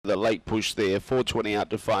the late push there. 420 out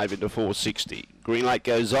to 5 into 460. Green light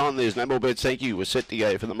goes on. There's no more bets. Thank you. We're set to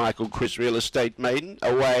go for the Michael Chris Real Estate Maiden.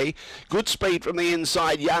 Away. Good speed from the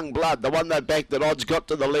inside. Young Blood. The one that backed that odds got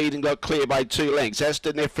to the lead and got clear by 2 lengths.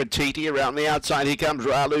 Aston Nefertiti around the outside. Here comes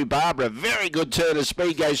Ralu Barbara. Very good turn of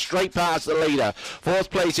speed. Goes straight past the leader. Fourth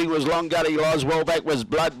placing was Long Gully Loz. Well back was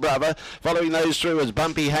Blood Brother. Following those through was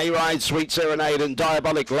Bumpy Hayride, Sweet Serenade and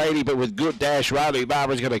Diabolic Lady. But with good dash, Ralu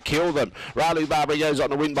Barbara's going to kill them. Ralu Barbara goes on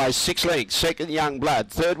to win by 6 lengths. Second, Young Blood.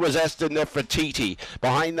 Third was Aston Nefertiti.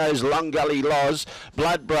 Behind those, Long Gully Loz,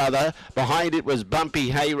 Blood Brother. Behind it was Bumpy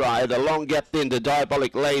Hayride. A long gap then to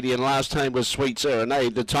Diabolic Lady, and last time was Sweet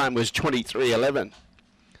Serenade. The time was 23:11.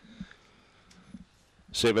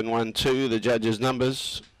 7-1-2, the judges'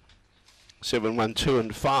 numbers. 7-1-2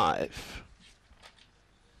 and 5.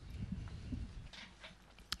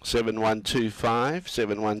 7-1-2-5.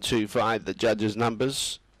 7-1-2-5, the judges'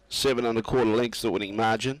 numbers. 7 1/4 lengths, the winning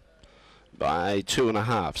margin. By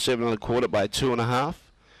 2.5. 7 1/4 by 2.5.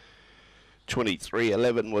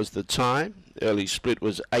 23:11 was the time. Early split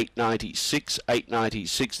was 8.96.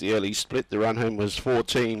 8.96 the early split. The run home was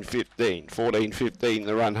 14.15. 14.15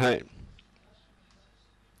 the run home.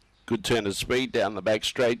 Good turn of speed down the back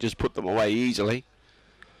straight. Just put them away easily.